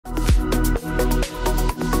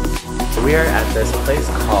We are at this place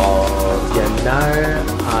called Yennar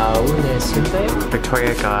Aune Sundae.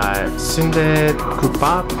 Victoria got sundae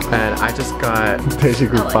국밥, and I just got veggie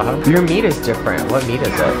국밥. Your meat is different. What meat is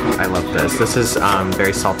it? I love this. This is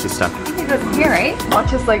very salty stuff. I think it's here, right? I'll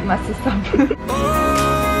just like mess this up. Open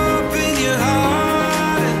your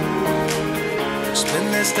heart,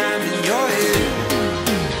 spend less time in your head.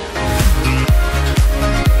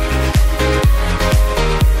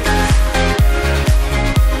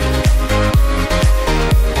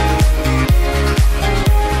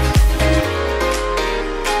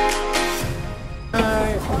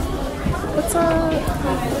 What's up?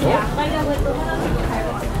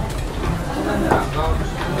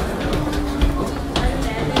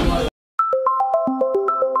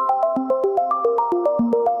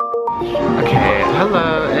 Okay, hello.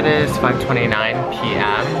 It is 5:29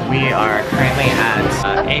 p.m. We are currently at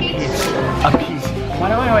APEACH. Why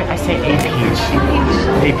do I say APEACH?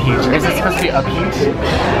 APEACH. Is it supposed to be APEACH?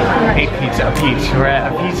 APEACH. We're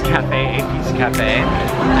at APEACH Cafe,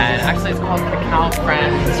 and actually it's called Kakao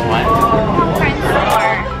Friends. What? Kakao Friends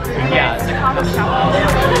Store. Yeah, it's a coffee shop.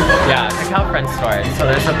 Yeah, Kakao Friends Store. So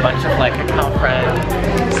there's a bunch of like Kakao Friends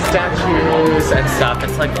statues and stuff.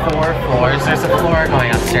 It's like 4 floors. There's a floor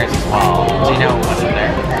going upstairs as well. Do you know what's in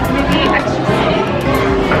there? Maybe extra.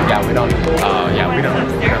 Yeah, we don't. Oh, yeah, we don't know.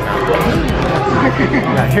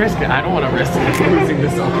 Yeah, here's good. I don't want to risk losing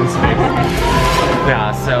this open space.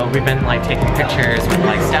 Yeah, so we've been like taking pictures with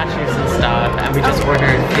like statues and stuff, and we just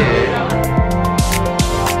ordered food.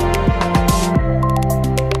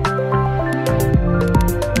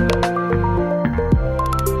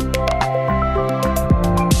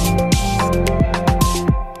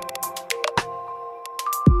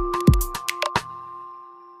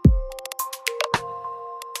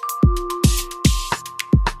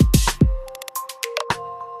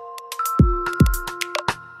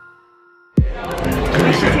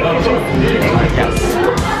 Yes.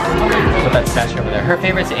 Put that statue over there. Her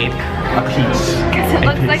favorite's APEACH. Because it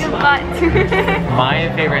looks like a butt. My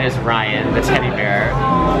favorite is Ryan, the teddy bear,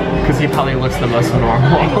 because he probably looks the most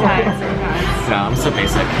normal. Yeah, I'm so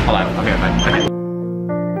basic. Hold on. I'll be right back.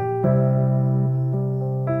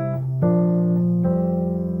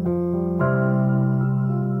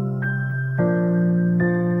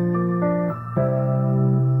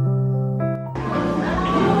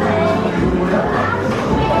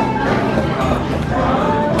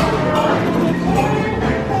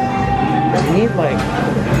 Like,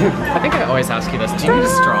 I think I always ask you this. Do you need a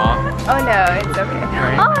straw? Oh no, it's okay.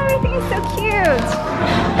 Right. Oh, everything is so cute.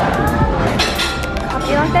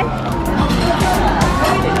 Coffee latte?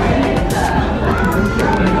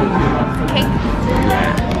 Okay.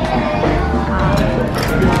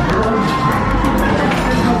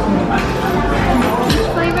 Peach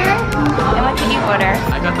flavor? And what did you order?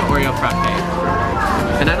 I got the Oreo frappe.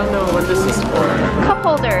 And I don't know what this is for. Cup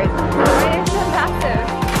holders. Why is it massive?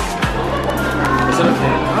 Is it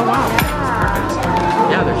okay? Oh wow.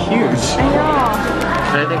 Yeah, they're huge. I know.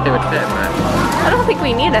 I didn't think they would fit, but I don't think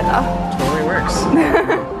we need it though. totally works.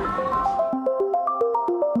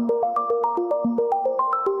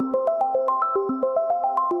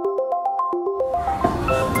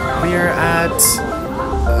 We are at,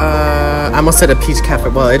 I almost said APEACH Cafe.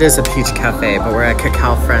 Well, it is APEACH Cafe, but we're at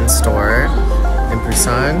Kakao Friends Store in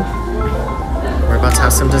Busan. We're about to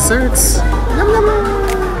have some desserts. Yum, yum.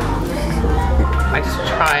 I just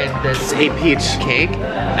tried this APEACH cake,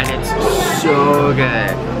 and it's so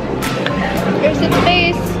good. Here's its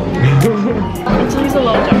face. It's use a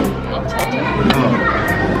little jar. I'll tilt it.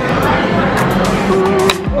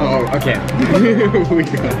 Oh, okay. We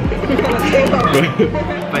got it.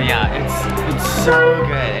 But yeah, it's so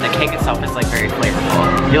good. And the cake itself is like very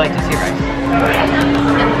flavorful. You like to see rice?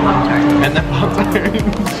 And the Pop-Tart.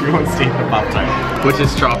 She wants to eat the Pop-Tart, which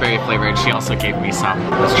is strawberry flavored. She also gave me some.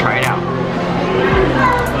 Let's try it out.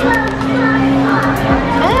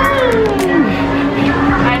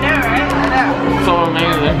 I know, right? I know. So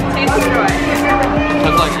amazing. Tastes good.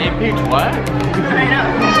 It's like APEACH what? I know.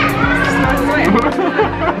 It smells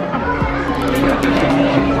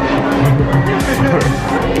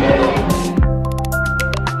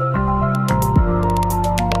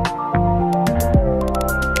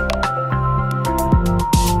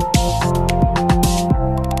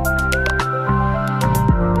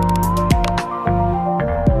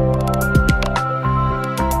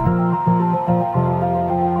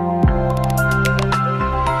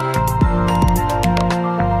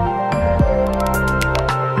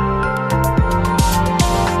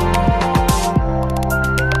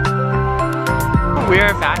We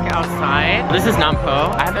are back outside. This is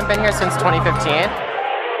Nampo. I haven't been here since 2015.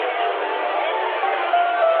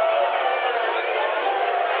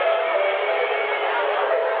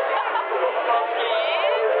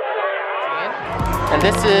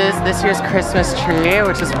 This is this year's Christmas tree,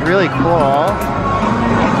 which is really cool.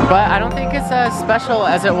 But I don't think it's as special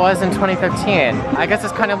as it was in 2013. I guess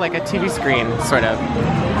it's kind of like a TV screen, sort of.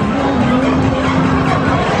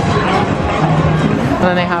 And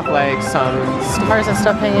then they have like some stars and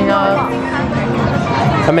stuff hanging up.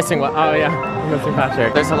 I'm missing what? Oh yeah, I'm missing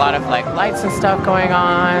Patrick. There's a lot of like lights and stuff going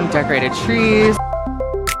on, decorated trees.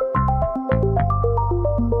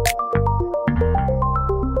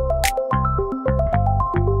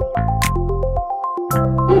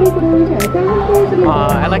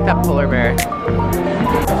 I like that polar bear.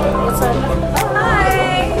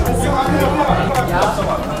 Hi!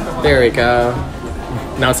 There we go.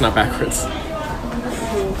 Now it's not backwards.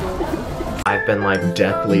 I've been like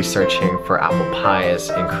deathly searching for apple pies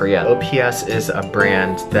in Korea. OPS is a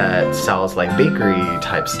brand that sells like bakery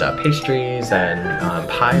type stuff, pastries and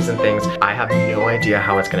pies and things. I have no idea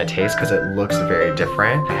how it's gonna taste because it looks very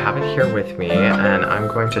different. I have it here with me and I'm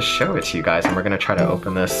going to show it to you guys and we're gonna try to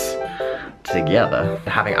open this together.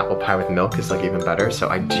 Having apple pie with milk is like even better, so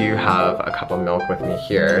I do have a cup of milk with me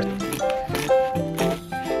here.